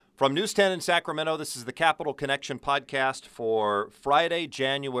From News 10 in Sacramento, this is the Capital Connection podcast for Friday,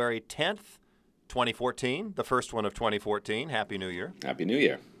 January 10th, 2014, the first one of 2014. Happy New Year. Happy New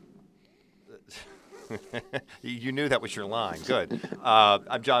Year. You knew that was your line. Good.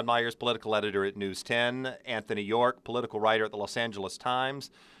 I'm John Myers, political editor at News 10. Anthony York, political writer at the Los Angeles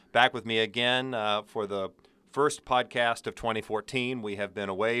Times. Back with me again for the first podcast of 2014. We have been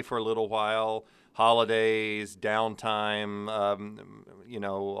away for a little while. Holidays, downtime,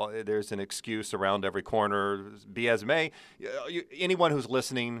 there's an excuse around every corner. Be as may. Anyone who's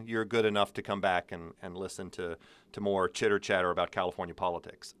listening, you're good enough to come back and listen to more chitter-chatter about California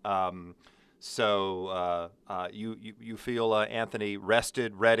politics. So you feel, Anthony,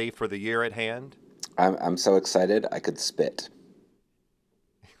 rested, ready for the year at hand? I'm so excited I could spit.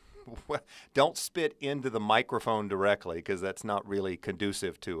 Well, don't spit into the microphone directly because that's not really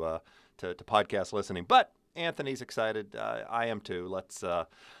conducive to podcast listening. But Anthony's excited. I am too.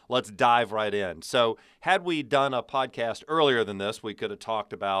 Let's dive right in. So had we done a podcast earlier than this, we could have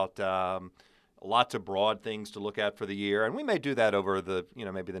talked about lots of broad things to look at for the year. And we may do that over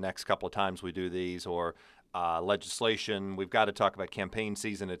maybe the next couple of times we do these, or legislation. We've got to talk about campaign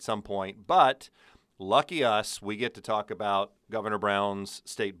season at some point. But lucky us, we get to talk about Governor Brown's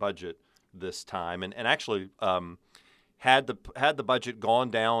state budget this time. And actually, had the budget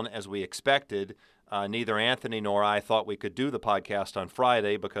gone down as we expected, neither Anthony nor I thought we could do the podcast on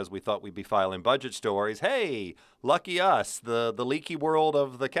Friday because we thought we'd be filing budget stories. Hey, lucky us, the leaky world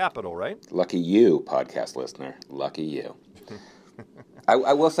of the Capitol, right? Lucky you, podcast listener. Lucky you.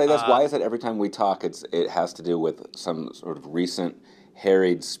 I will say this. Why is it every time we talk, it has to do with some sort of recent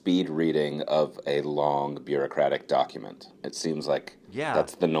harried speed reading of a long bureaucratic document? It seems like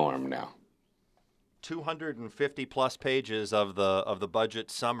that's the norm now. 250 plus pages of the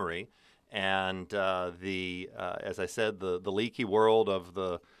budget summary, and as I said, the leaky world of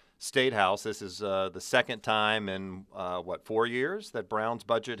the State House. This is the second time in 4 years that Brown's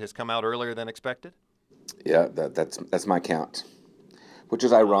budget has come out earlier than expected. Yeah, that's my count, which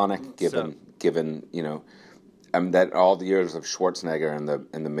is ironic given that all the years of Schwarzenegger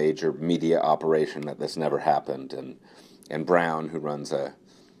and the major media operation that this never happened, and Brown, who runs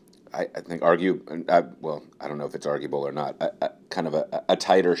I think I don't know if it's arguable or not, kind of a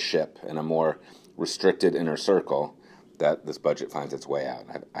tighter ship and a more restricted inner circle, that this budget finds its way out.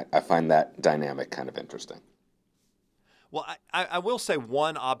 I find that dynamic kind of interesting. Well, I will say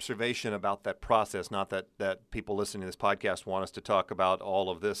one observation about that process, not that people listening to this podcast want us to talk about all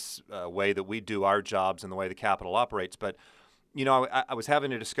of this way that we do our jobs and the way the Capitol operates, but I was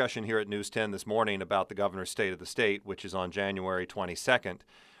having a discussion here at News 10 this morning about the governor's state of the state, which is on January 22nd.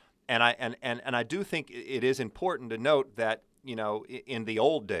 And I do think it is important to note that, in the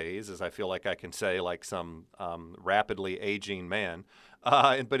old days, as I feel like I can say, like some rapidly aging man,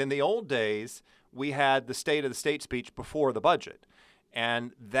 but in the old days, we had the State of the State speech before the budget.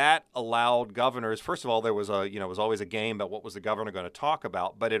 And that allowed governors, first of all, there was was always a game about what was the governor going to talk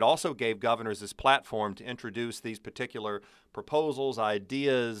about, but it also gave governors this platform to introduce these particular proposals,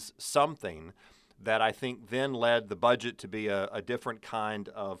 ideas, something that I think then led the budget to be a different kind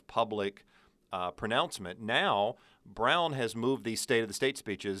of public pronouncement. Now, Brown has moved these State of the State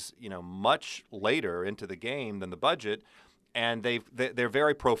speeches, much later into the game than the budget, and they're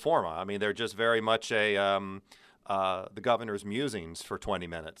very pro forma. I mean, they're just very much the governor's musings for 20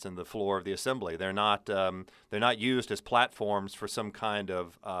 minutes in the floor of the assembly. They're not used as platforms for some kind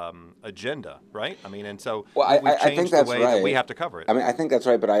of agenda, right? I mean, and so we've changed the way that we have to cover it. I mean, I think that's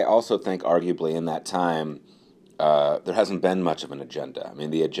right, but I also think arguably in that time there hasn't been much of an agenda. I mean,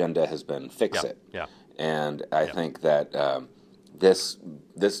 the agenda has been fix it. Yeah. And I think that this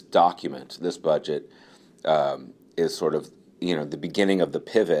document, this budget, is sort of the beginning of the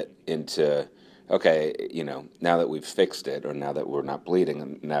pivot into, okay, now that we've fixed it, or now that we're not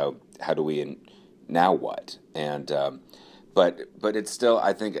bleeding, now now what? And but it's still,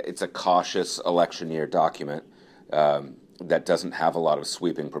 I think it's a cautious election year document that doesn't have a lot of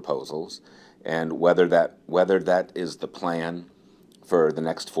sweeping proposals, and whether that is the plan for the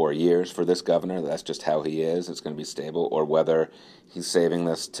next 4 years for this governor, that's just how he is, it's going to be stable, or whether he's saving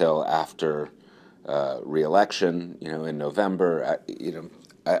this till after re-election, in November,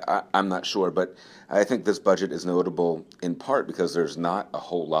 I'm not sure, but I think this budget is notable in part because there's not a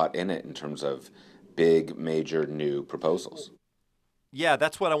whole lot in it in terms of big, major new proposals. Yeah,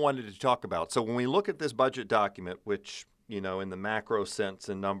 that's what I wanted to talk about. So when we look at this budget document, which, in the macro sense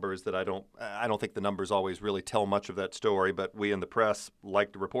and numbers that I don't think the numbers always really tell much of that story, but we in the press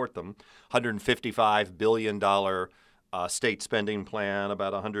like to report them, $155 billion state spending plan,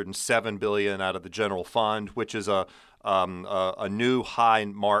 about $107 billion out of the general fund, which is a new high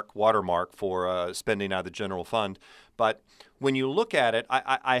watermark for spending out of the general fund. But when you look at it,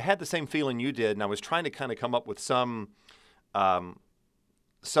 I had the same feeling you did, and I was trying to kind of come up with some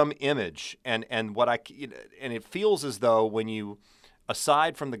image, and it feels as though when you,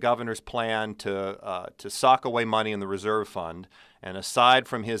 aside from the governor's plan to sock away money in the reserve fund, and aside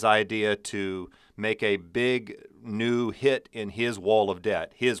from his idea to make a big new hit in his wall of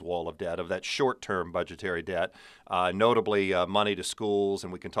debt of that short-term budgetary debt, notably money to schools,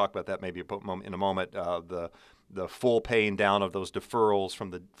 and we can talk about that maybe in a moment, the full paying down of those deferrals from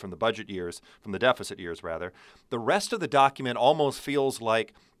the budget years, from the deficit years rather. The rest of the document almost feels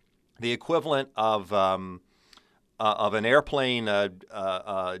like the equivalent of an airplane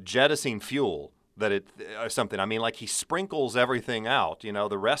jettisoning fuel or something. I mean, like he sprinkles everything out. You know,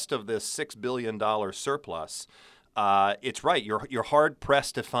 the rest of this $6 billion surplus. It's right. You're hard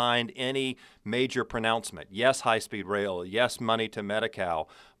pressed to find any major pronouncement. Yes, high-speed rail. Yes, money to Medi-Cal.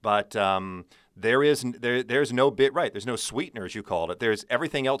 But there's no bit right. There's no sweetener, as you called it. There's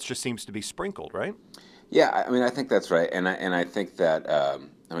everything else just seems to be sprinkled, right? Yeah, I mean, I think that's right, and I think that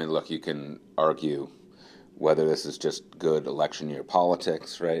I mean, look, you can argue whether this is just good election year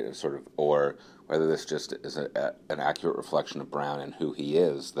politics, right, or whether this just is an accurate reflection of Brown and who he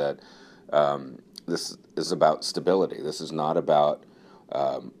is. That this is about stability. This is not about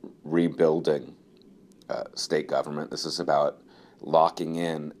rebuilding state government. This is about locking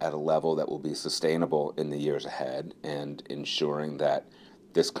in at a level that will be sustainable in the years ahead and ensuring that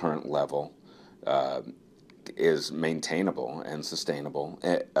this current level is maintainable and sustainable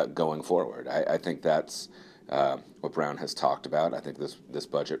going forward. I think that's what Brown has talked about. I think this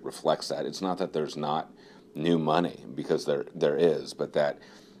budget reflects that. It's not that there's not new money, because there is, but that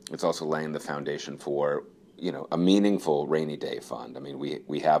it's also laying the foundation for a meaningful rainy day fund. I mean,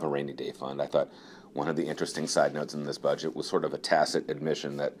 we have a rainy day fund. I thought one of the interesting side notes in this budget was sort of a tacit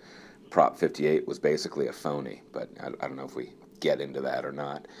admission that Prop 58 was basically a phony, but I don't know if we get into that or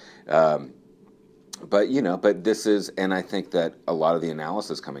not. But this is, and I think that a lot of the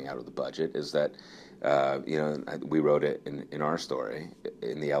analysis coming out of the budget is that, we wrote it in our story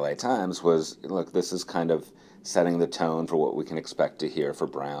in the LA Times, was, look, this is kind of setting the tone for what we can expect to hear for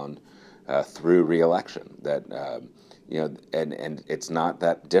Brown through re-election. That, and it's not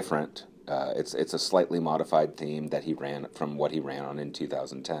that different. It's a slightly modified theme that he ran from what he ran on in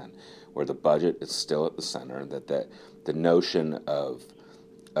 2010, where the budget is still at the center, that the notion of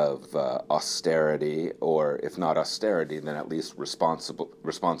austerity, or if not austerity, then at least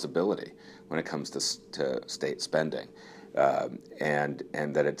responsibility when it comes to state spending, and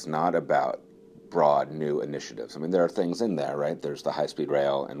that it's not about broad new initiatives. I mean, there are things in there, right? There's the high-speed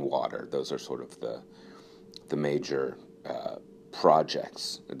rail and water. Those are sort of the major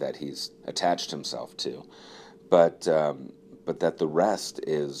projects that he's attached himself to, but that the rest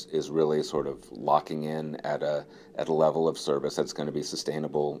is really sort of locking in at a level of service that's going to be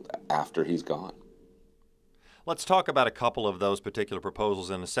sustainable after he's gone. Let's talk about a couple of those particular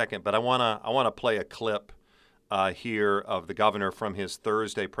proposals in a second, but I want to play a clip here of the governor from his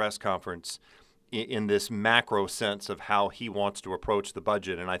Thursday press conference in this macro sense of how he wants to approach the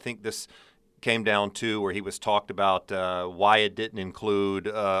budget, and I think this came down to where he was talked about why it didn't include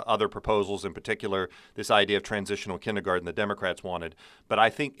other proposals, in particular this idea of transitional kindergarten the Democrats wanted. But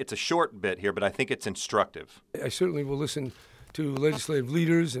I think it's a short bit here, but I think it's instructive. I certainly will listen to legislative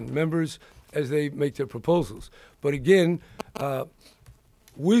leaders and members as they make their proposals. But again,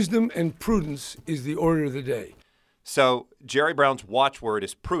 wisdom and prudence is the order of the day. So Jerry Brown's watchword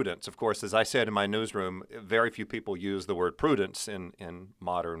is prudence. Of course, as I said in my newsroom, very few people use the word prudence in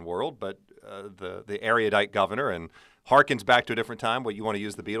modern world, but the erudite governor, and harkens back to a different time. What, you want to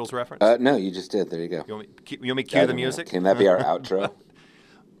use the Beatles reference? No, you just did. There you go. You want me to cue the music? Can that be our outro?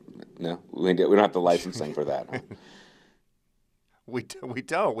 No, we don't have the licensing for that. Huh? We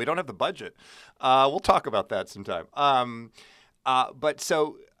don't. We don't have the budget. We'll talk about that sometime. But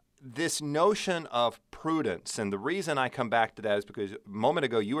so this notion of prudence, and the reason I come back to that is because a moment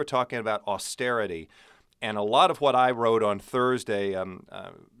ago you were talking about austerity, and a lot of what I wrote on Thursday,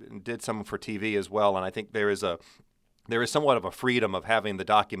 did some for TV as well, and I think there is somewhat of a freedom of having the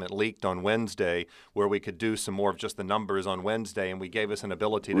document leaked on Wednesday, where we could do some more of just the numbers on Wednesday, and we gave us an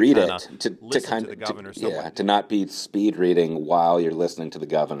ability to listen to the governor. To not be speed reading while you're listening to the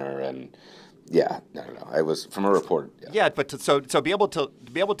governor, and I don't know. I was from a report. Yeah, but to be able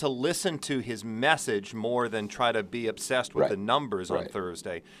to listen to his message more than try to be obsessed with the numbers on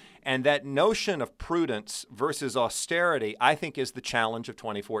Thursday. And that notion of prudence versus austerity, I think, is the challenge of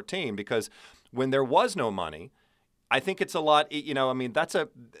 2014, because when there was no money, I think it's a lot. I mean, that's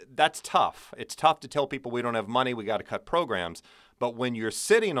tough. It's tough to tell people we don't have money, we got to cut programs. But when you're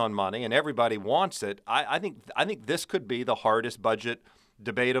sitting on money and everybody wants it, I think this could be the hardest budget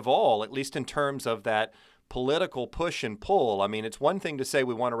debate of all, at least in terms of that political push and pull. I mean, it's one thing to say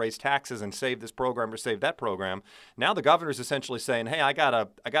we want to raise taxes and save this program or save that program. Now the governor's essentially saying, hey, I got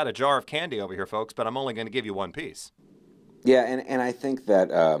a jar of candy over here, folks, but I'm only going to give you one piece. Yeah, and I think that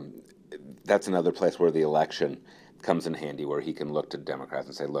that's another place where the election comes in handy, where he can look to Democrats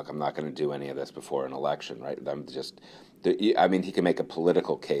and say, look, I'm not going to do any of this before an election, right? He can make a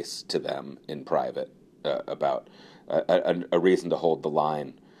political case to them in private about a reason to hold the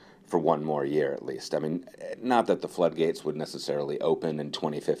line for one more year at least. I mean, not that the floodgates would necessarily open in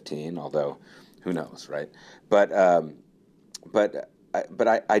 2015, although who knows, right? But I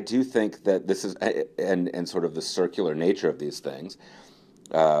do think that this is, and sort of the circular nature of these things.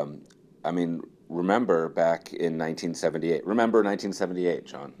 I mean, remember back in 1978. Remember 1978,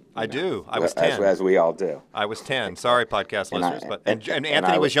 John? I do. I was 10. As we all do. I was 10. Sorry, podcast listeners. And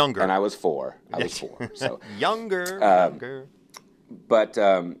Anthony was younger. And I was 4. So younger.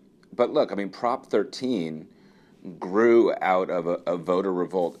 But look, I mean, Prop 13 grew out of a voter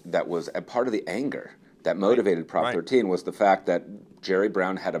revolt that was a part of the anger that motivated Prop 13 was the fact that Jerry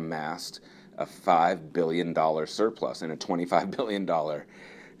Brown had amassed a $5 billion surplus in a $25 billion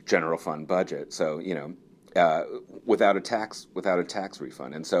general fund budget. So, without a tax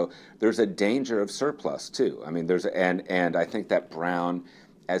refund. And so there's a danger of surplus too. I mean, and I think that Brown,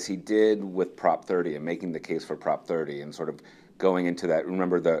 as he did with Prop 30 and making the case for Prop 30 and sort of going into that,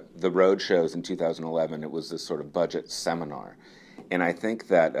 remember the road shows in 2011, it was this sort of budget seminar. And I think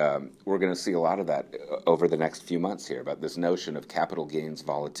that we're going to see a lot of that over the next few months here about this notion of capital gains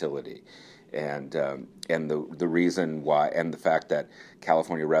volatility, and the reason why, and the fact that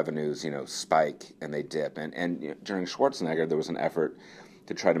California revenues spike and they dip, and during Schwarzenegger there was an effort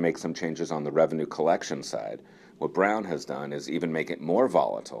to try to make some changes on the revenue collection side. What Brown has done is even make it more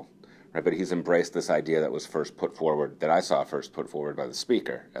volatile, right? But he's embraced this idea that was first put forward by the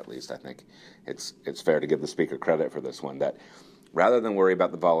speaker. At least I think it's fair to give the speaker credit for this one, that rather than worry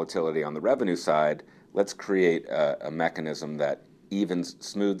about the volatility on the revenue side, let's create a mechanism that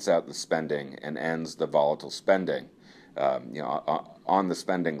smooths out the spending and ends the volatile spending, on the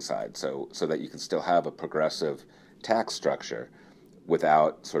spending side, so that you can still have a progressive tax structure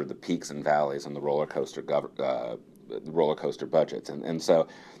without sort of the peaks and valleys on the roller coaster budgets. And so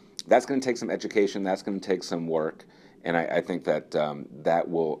that's going to take some education. That's going to take some work. And I think that I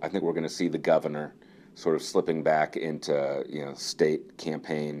think we're going to see the governor sort of slipping back into state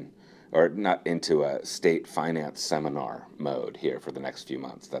campaign, or not, into a state finance seminar mode here for the next few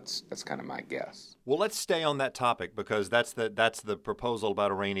months. That's kind of my guess. Well, let's stay on that topic, because that's the proposal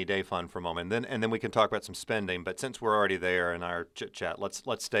about a rainy day fund for a moment. And then we can talk about some spending. But since we're already there in our chit chat, let's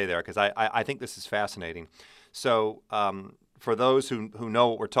stay there, because I think this is fascinating. So for those who know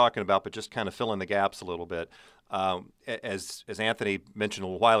what we're talking about, but just kind of fill in the gaps a little bit. As Anthony mentioned a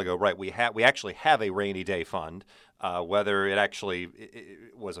little while ago, right? We actually have a rainy day fund. Whether it actually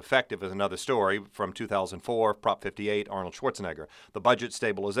was effective is another story. From 2004, Prop 58, Arnold Schwarzenegger, the budget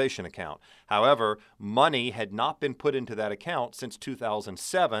stabilization account. However, money had not been put into that account since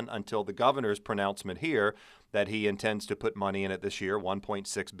 2007 until the governor's pronouncement here that he intends to put money in it this year,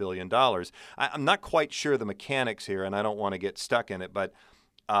 $1.6 billion. I'm not quite sure the mechanics here, and I don't want to get stuck in it, but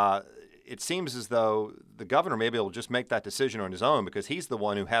it seems as though the governor maybe will just make that decision on his own, because he's the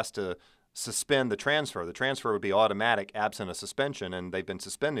one who has to suspend the transfer. The transfer would be automatic absent a suspension, and they've been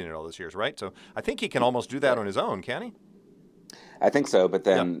suspending it all these years, right? So I think he can almost do that on his own, can he? I think so, but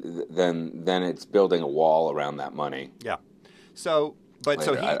then it's building a wall around that money. Yeah. So, but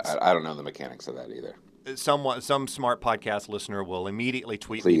later. So I don't know the mechanics of that either. Some smart podcast listener will immediately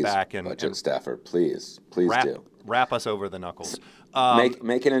tweet me back and budget staffer, please wrap us over the knuckles.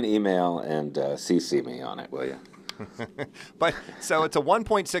 Make it an email and CC me on it, will you? But so it's a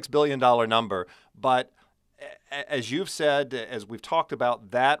 $1.6 billion number. But as you've said, as we've talked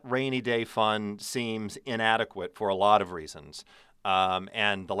about, that rainy day fund seems inadequate for a lot of reasons.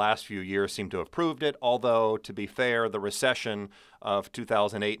 And the last few years seem to have proved it. Although, to be fair, the recession of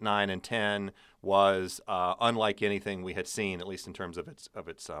 2008, 9, and 10 was unlike anything we had seen, at least in terms of its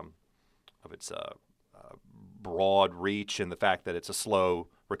broad reach and the fact that it's a slow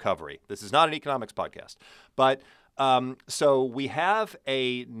recovery. This is not an economics podcast, but so we have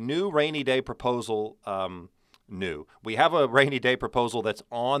a new rainy day proposal. We have a rainy day proposal that's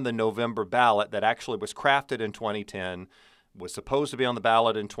on the November ballot that actually was crafted in 2010. Was supposed to be on the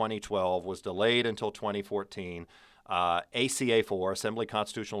ballot in 2012, was delayed until 2014, ACA 4, Assembly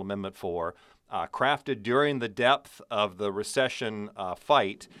Constitutional Amendment 4. crafted during the depth of the recession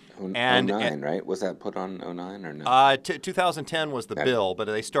fight. And 09, right? Was that put on 09 or no? 2010 was the bill, but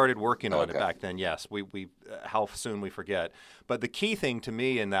they started working on it back then. Yes, we how soon we forget. But the key thing to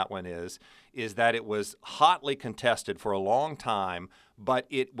me in that one is that it was hotly contested for a long time, but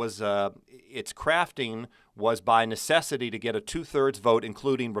it was its crafting was by necessity to get a 2/3 vote,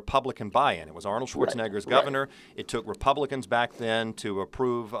 including Republican buy-in. It was Arnold Schwarzenegger's governor. It took Republicans back then to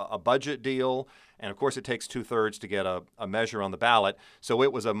approve a budget deal. And, of course, it takes 2/3 to get a measure on the ballot. So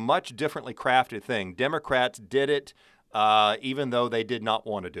it was a much differently crafted thing. Democrats did it even though they did not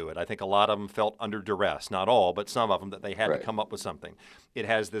want to do it. I think a lot of them felt under duress, not all, but some of them, that they had to come up with something. It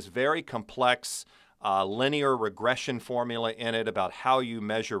has this very complex linear regression formula in it about how you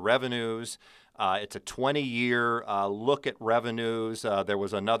measure revenues. It's a 20-year look at revenues. There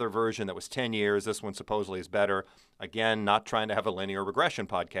was another version that was 10 years. This one supposedly is better. Again, not trying to have a linear regression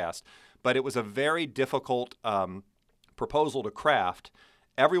podcast. But it was a very difficult proposal to craft.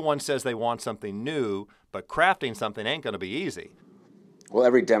 Everyone says they want something new, but crafting something ain't going to be easy. Well,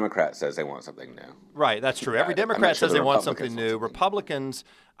 every Democrat says they want something new. Right, that's true. Every Democrat says they want something new. Republicans,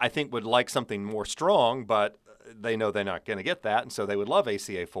 I think, would like something more strong, but they know they're not going to get that, and so they would love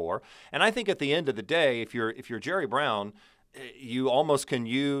ACA 4. And I think at the end of the day, if you're Jerry Brown, you almost can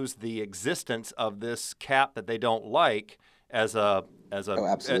use the existence of this cap that they don't like as a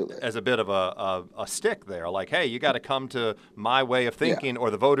bit of a stick there. Like, hey, you got to come to my way of thinking or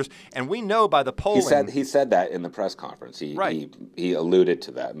the voters. And we know by the polling. He said that in the press conference. He alluded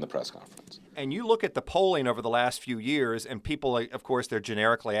to that in the press conference. And you look at the polling over the last few years, and people, of course, they're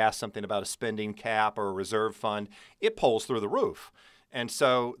generically asked something about a spending cap or a reserve fund. It polls through the roof. And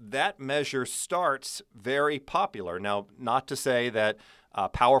so that measure starts very popular. Now, not to say that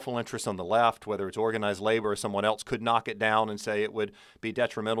powerful interests on the left, whether it's organized labor or someone else, could knock it down and say it would be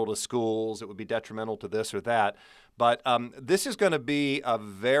detrimental to schools, it would be detrimental to this or that. But this is going to be a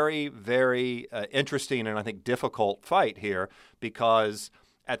very, very interesting and I think difficult fight here, because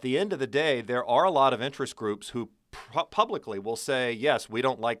at the end of the day, there are a lot of interest groups who publicly will say, yes, we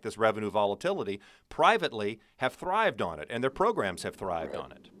don't like this revenue volatility, privately have thrived on it, and their programs have thrived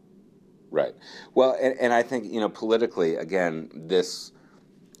on it. Right. Well, and I think, politically, again, this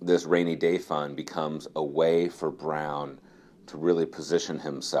rainy day fund becomes a way for Brown to really position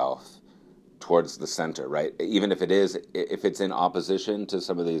himself towards the center, right? Even if it's in opposition to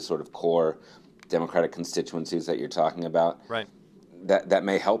some of these sort of core Democratic constituencies that you're talking about. Right. That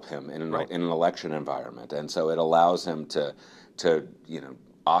may help him in an election environment, and so it allows him to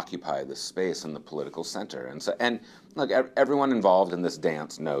occupy the space in the political center. And look, everyone involved in this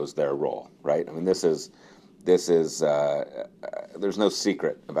dance knows their role, right? I mean, this is there's no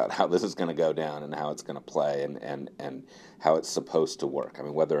secret about how this is going to go down and how it's going to play and how it's supposed to work. I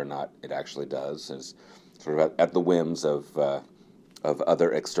mean, whether or not it actually does is sort of at the whims of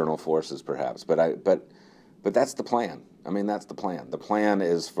other external forces, perhaps. But that's the plan. I mean, that's the plan. The plan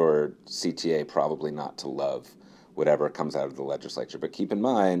is for CTA probably not to love whatever comes out of the legislature. But keep in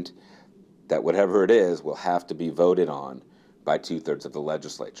mind that whatever it is will have to be voted on by 2/3 of the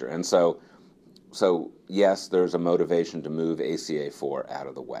legislature. And so yes, there's a motivation to move ACA 4 out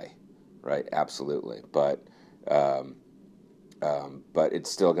of the way, right? Absolutely. But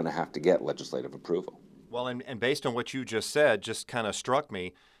it's still going to have to get legislative approval. Well, and based on what you just said, just kind of struck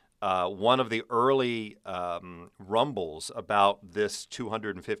me. One of the early rumbles about this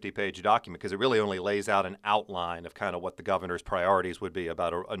 250-page document, because it really only lays out an outline of kind of what the governor's priorities would be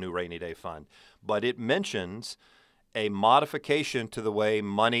about a new rainy day fund. But it mentions a modification to the way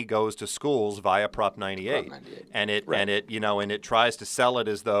money goes to schools via Prop 98. And it tries to sell it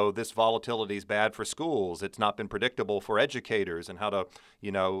as though this volatility is bad for schools. It's not been predictable for educators and how to,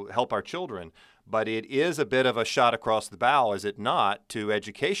 help our children. But it is a bit of a shot across the bow, is it not, to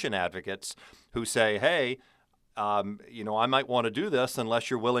education advocates who say, hey, I might want to do this unless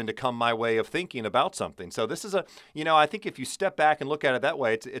you're willing to come my way of thinking about something. So this is I think if you step back and look at it that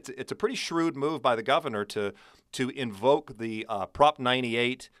way, it's a pretty shrewd move by the governor to invoke the Prop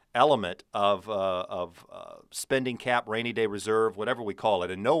 98 element of spending cap, rainy day reserve, whatever we call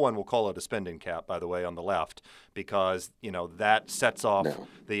it. And no one will call it a spending cap, by the way, on the left, because that sets off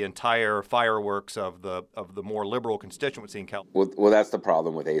the entire fireworks of the more liberal constituency in California. Well, that's the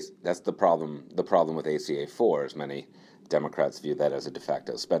problem with the problem with ACA 4, as many Democrats view that as a de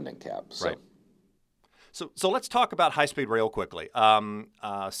facto spending cap. So. Right. So let's talk about high-speed rail quickly.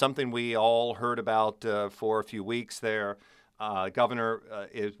 Something we all heard about for a few weeks there. Governor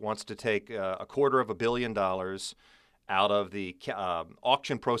wants to take $250 million out of the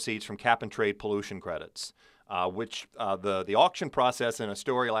auction proceeds from cap and trade pollution credits. which the auction process in a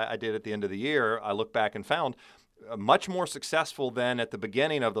story I did at the end of the year, I looked back and found much more successful than at the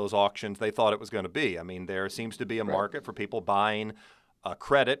beginning of those auctions they thought it was going to be. I mean, there seems to be a market for people buying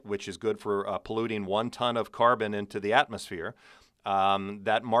credit, which is good for polluting 1 ton of carbon into the atmosphere.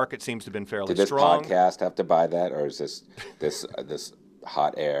 That market seems to have been fairly strong. Did this podcast have to buy that, or is this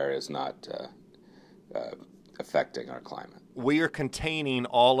hot air is not affecting our climate? We are containing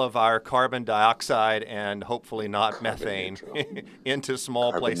all of our carbon dioxide and hopefully not methane into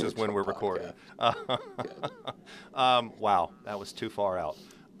small places when we're recording. Wow, that was too far out.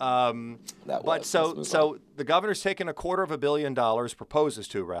 So the governor's taken $250 million, proposes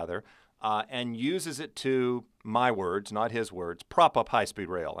to rather, and uses it to, my words, not his words, prop up high-speed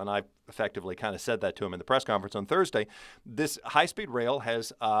rail. And I effectively kind of said that to him in the press conference on Thursday. This high-speed rail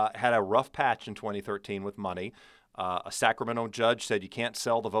has had a rough patch in 2013 with money. A Sacramento judge said you can't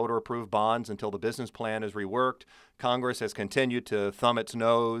sell the voter-approved bonds until the business plan is reworked. Congress has continued to thumb its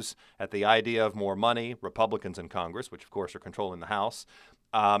nose at the idea of more money, Republicans in Congress, which of course are controlling the House.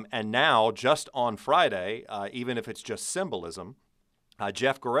 And now, just on Friday, even if it's just symbolism,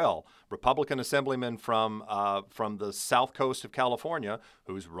 Jeff Gorell, Republican assemblyman from the south coast of California,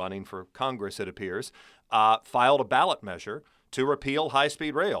 who's running for Congress, it appears, filed a ballot measure to repeal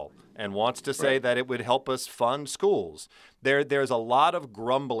high-speed rail and wants to say that it would help us fund schools. There's a lot of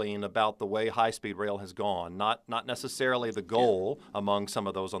grumbling about the way high-speed rail has gone, not necessarily the goal among some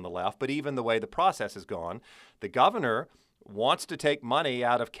of those on the left, but even the way the process has gone. The governor wants to take money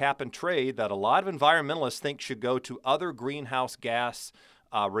out of cap and trade that a lot of environmentalists think should go to other greenhouse gas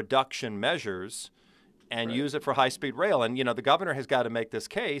reduction measures and use it for high-speed rail. And, the governor has got to make this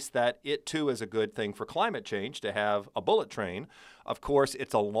case that it, too, is a good thing for climate change to have a bullet train. Of course,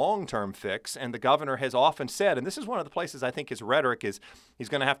 it's a long-term fix, and the governor has often said, and this is one of the places I think his rhetoric is he's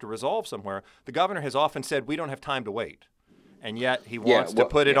going to have to resolve somewhere, the governor has often said, we don't have time to wait. And yet he wants to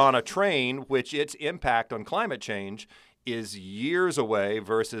put it on a train, which its impact on climate change is years away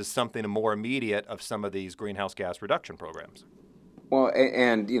versus something more immediate of some of these greenhouse gas reduction programs. Well,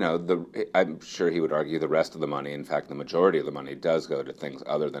 and I'm sure he would argue the rest of the money, in fact, the majority of the money does go to things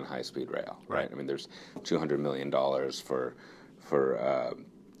other than high-speed rail, right? I mean, there's $200 million for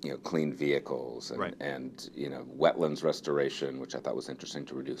clean vehicles and wetlands restoration, which I thought was interesting,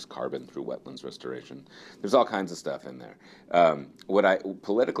 to reduce carbon through wetlands restoration. There's all kinds of stuff in there. What I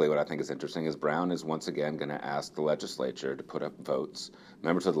think is interesting is Brown is once again going to ask the legislature to put up votes,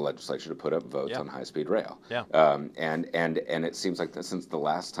 members of the legislature to put up votes on high-speed rail. And it seems like since the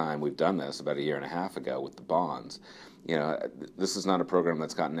last time we've done this, about a year and a half ago with the bonds, this is not a program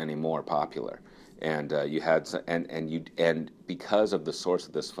that's gotten any more popular. And you had and because of the source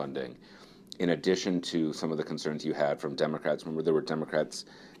of this funding, in addition to some of the concerns you had from Democrats, remember there were Democrats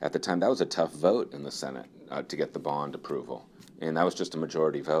at the time. That was a tough vote in the Senate to get the bond approval, and that was just a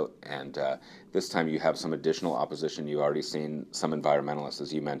majority vote. And this time you have some additional opposition. You've already seen some environmentalists,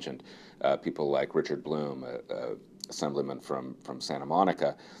 as you mentioned, people like Richard Bloom, assemblyman from Santa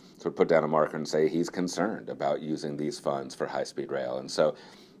Monica, sort of put down a marker and say he's concerned about using these funds for high-speed rail, and so.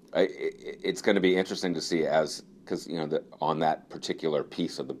 It's going to be interesting to see because on that particular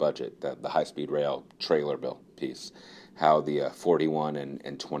piece of the budget, the high-speed rail trailer bill piece, how the 41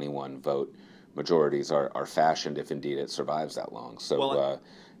 and 21 vote majorities are fashioned if indeed it survives that long. So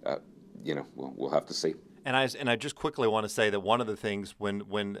we'll have to see. And I just quickly want to say that one of the things when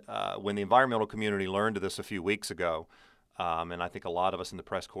the environmental community learned of this a few weeks ago. And I think a lot of us in the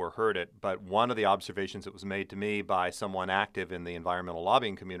press corps heard it, but one of the observations that was made to me by someone active in the environmental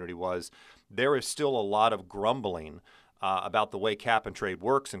lobbying community was there is still a lot of grumbling about the way cap and trade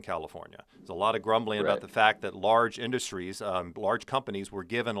works in California. There's a lot of grumbling about the fact that large industries, large companies were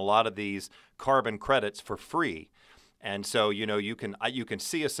given a lot of these carbon credits for free. And so, you can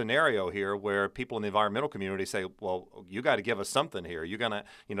see a scenario here where people in the environmental community say, well, you got to give us something here. You're going to,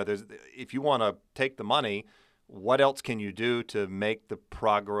 if you want to take the money, what else can you do to make the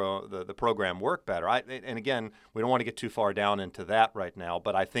program work better? And again, we don't want to get too far down into that right now,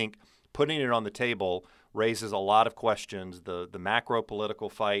 but I think putting it on the table raises a lot of questions, the macro political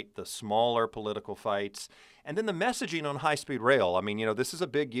fight, the smaller political fights, and then the messaging on high-speed rail. I mean, this is a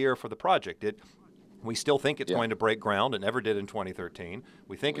big year for the project. We still think it's going to break ground. It never did in 2013.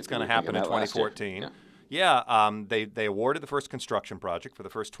 We think it's going to happen in 2014. They awarded the first construction project for the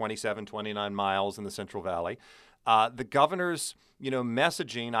first 27, 29 miles in the Central Valley. The governor's,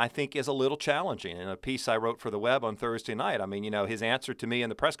 messaging, I think, is a little challenging. In a piece I wrote for the Web on Thursday night, I mean, his answer to me in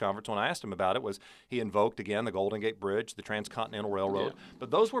the press conference when I asked him about it was he invoked, again, the Golden Gate Bridge, the Transcontinental Railroad. Yeah.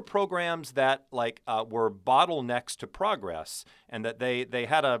 But those were programs that, were bottlenecks to progress, and that they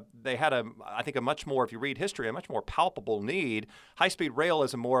had a I think, a much more, if you read history, a much more palpable need. High-speed rail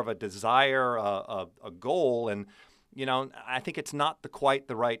is more of a desire, a goal, and, I think it's not quite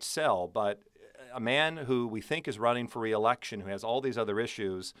the right sell, but a man who we think is running for re-election, who has all these other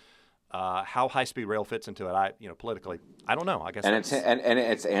issues, how high-speed rail fits into it, politically, I don't know. I guess,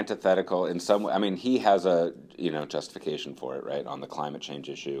 it's antithetical in some way. I mean, he has a justification for it, right, on the climate change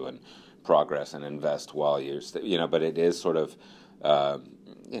issue and progress and invest while you're, but it is sort of,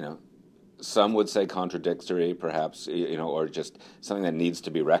 some would say contradictory, perhaps, or just something that needs to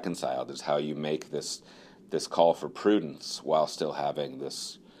be reconciled. Is how you make this call for prudence while still having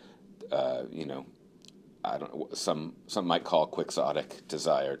this. I don't. Some might call quixotic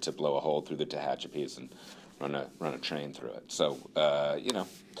desire to blow a hole through the Tehachapi's and run a train through it. So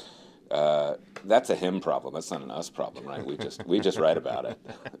that's a him problem. That's not an us problem, right? We just write about it.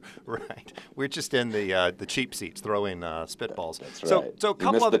 Right. We're just in the cheap seats throwing spitballs. That's right. So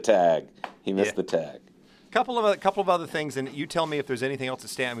he missed the tag. He missed the tag. Couple of other things, and you tell me if there's anything else to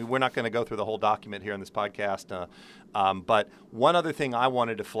stand. I mean, we're not going to go through the whole document here in this podcast, but one other thing I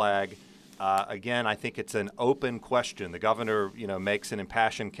wanted to flag. Again, I think it's an open question. The governor, makes an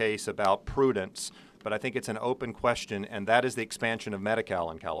impassioned case about prudence, but I think it's an open question, and that is the expansion of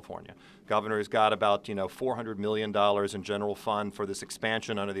Medi-Cal in California. Governor has got about, $400 million in general fund for this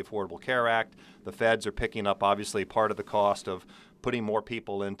expansion under the Affordable Care Act. The feds are picking up, obviously, part of the cost of putting more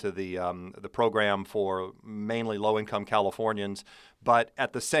people into the program for mainly low-income Californians. But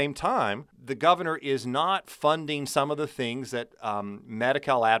at the same time, the governor is not funding some of the things that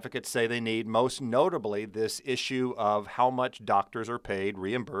Medi-Cal advocates say they need, most notably this issue of how much doctors are paid,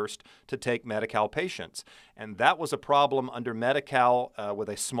 reimbursed, to take Medi-Cal patients. And that was a problem under Medi-Cal with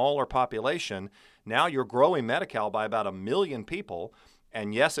a smaller population. Now you're growing Medi-Cal by about 1 million people.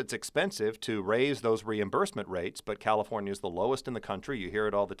 And yes, it's expensive to raise those reimbursement rates, but California is the lowest in the country. You hear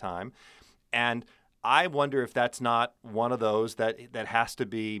it all the time. And I wonder if that's not one of those that has to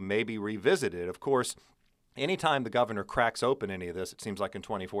be maybe revisited. Of course, anytime the governor cracks open any of this, it seems like in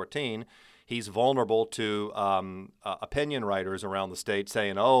 2014, he's vulnerable to opinion writers around the state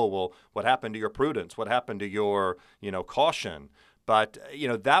saying, oh, well, what happened to your prudence? What happened to your, caution? But,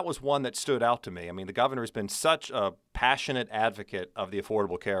 that was one that stood out to me. I mean, the governor has been such a passionate advocate of the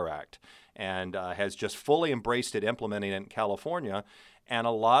Affordable Care Act and has just fully embraced it, implementing it in California. And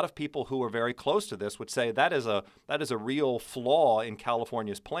a lot of people who are very close to this would say that is a real flaw in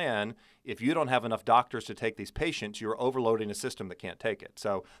California's plan. If you don't have enough doctors to take these patients, you're overloading a system that can't take it.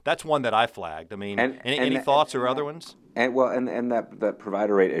 So that's one that I flagged. I mean, any thoughts or other ones? And that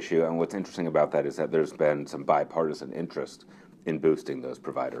provider rate issue, and what's interesting about that is that there's been some bipartisan interest in boosting those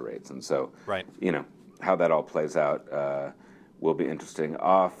provider rates. And so, right. How that all plays out will be interesting.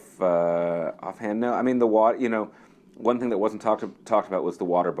 Offhand, no. I mean, one thing that wasn't talked about was the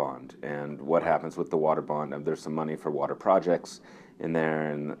water bond and what happens with the water bond. And there's some money for water projects in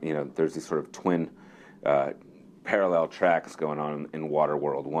there, and there's these sort of twin parallel tracks going on in water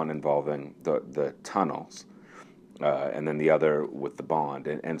world. One involving the tunnels, and then the other with the bond.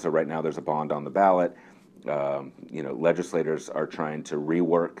 And so right now there's a bond on the ballot. Legislators are trying to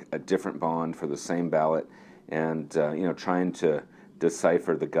rework a different bond for the same ballot, and trying to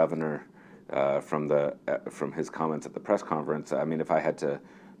decipher the governor from his comments at the press conference. I mean, if I had to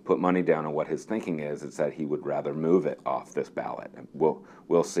put money down on what his thinking is, it's that he would rather move it off this ballot.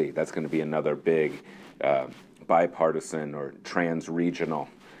 We'll see. That's going to be another big bipartisan or trans-regional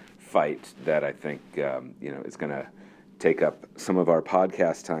fight that I think is going to take up some of our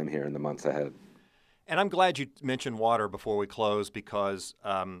podcast time here in the months ahead. And I'm glad you mentioned water before we close because,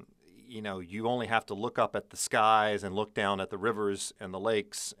 you only have to look up at the skies and look down at the rivers and the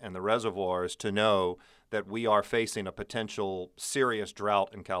lakes and the reservoirs to know that we are facing a potential serious drought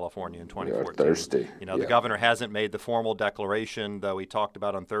in California in 2014. We are thirsty. The governor hasn't made the formal declaration, though he talked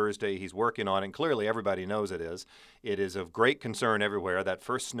about on Thursday. He's working on it, and clearly everybody knows it is. It is of great concern everywhere. That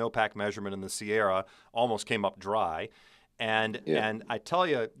first snowpack measurement in the Sierra almost came up dry. And I tell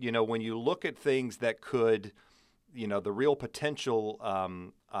you, when you look at things that could, the real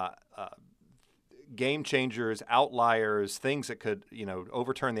potential game changers, outliers, things that could,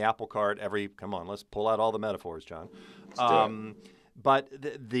 overturn the apple cart come on, let's pull out all the metaphors, John. But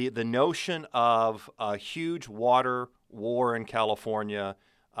the notion of a huge water war in California,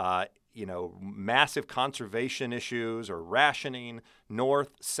 massive conservation issues or rationing,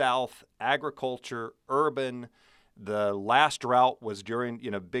 north, south, agriculture, urban, The last drought was during,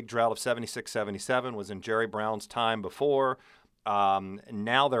 big drought of 76, 77 was in Jerry Brown's time before.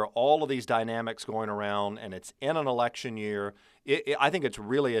 Now there are all of these dynamics going around, and it's in an election year. I think it's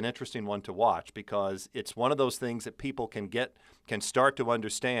really an interesting one to watch because it's one of those things that people can start to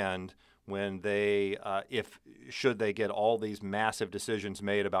understand when they, should they get all these massive decisions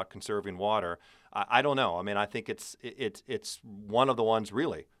made about conserving water. I don't know. I mean, I think it's one of the ones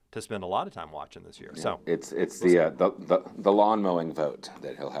really to spend a lot of time watching this year. Yeah, so it's the lawn mowing vote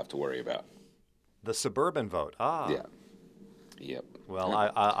that he'll have to worry about. The suburban vote. Yeah. Yep. Well,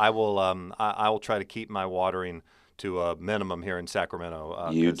 I will try to keep my watering to a minimum here in Sacramento.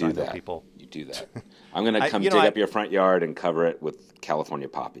 You do that. You do that. I'm going to come dig up your front yard and cover it with California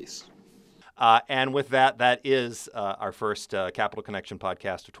poppies. And with that, that is our first Capital Connection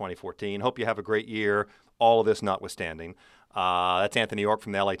podcast of 2014. Hope you have a great year, all of this notwithstanding. That's Anthony York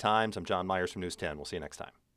from the LA Times. I'm John Myers from News 10. We'll see you next time.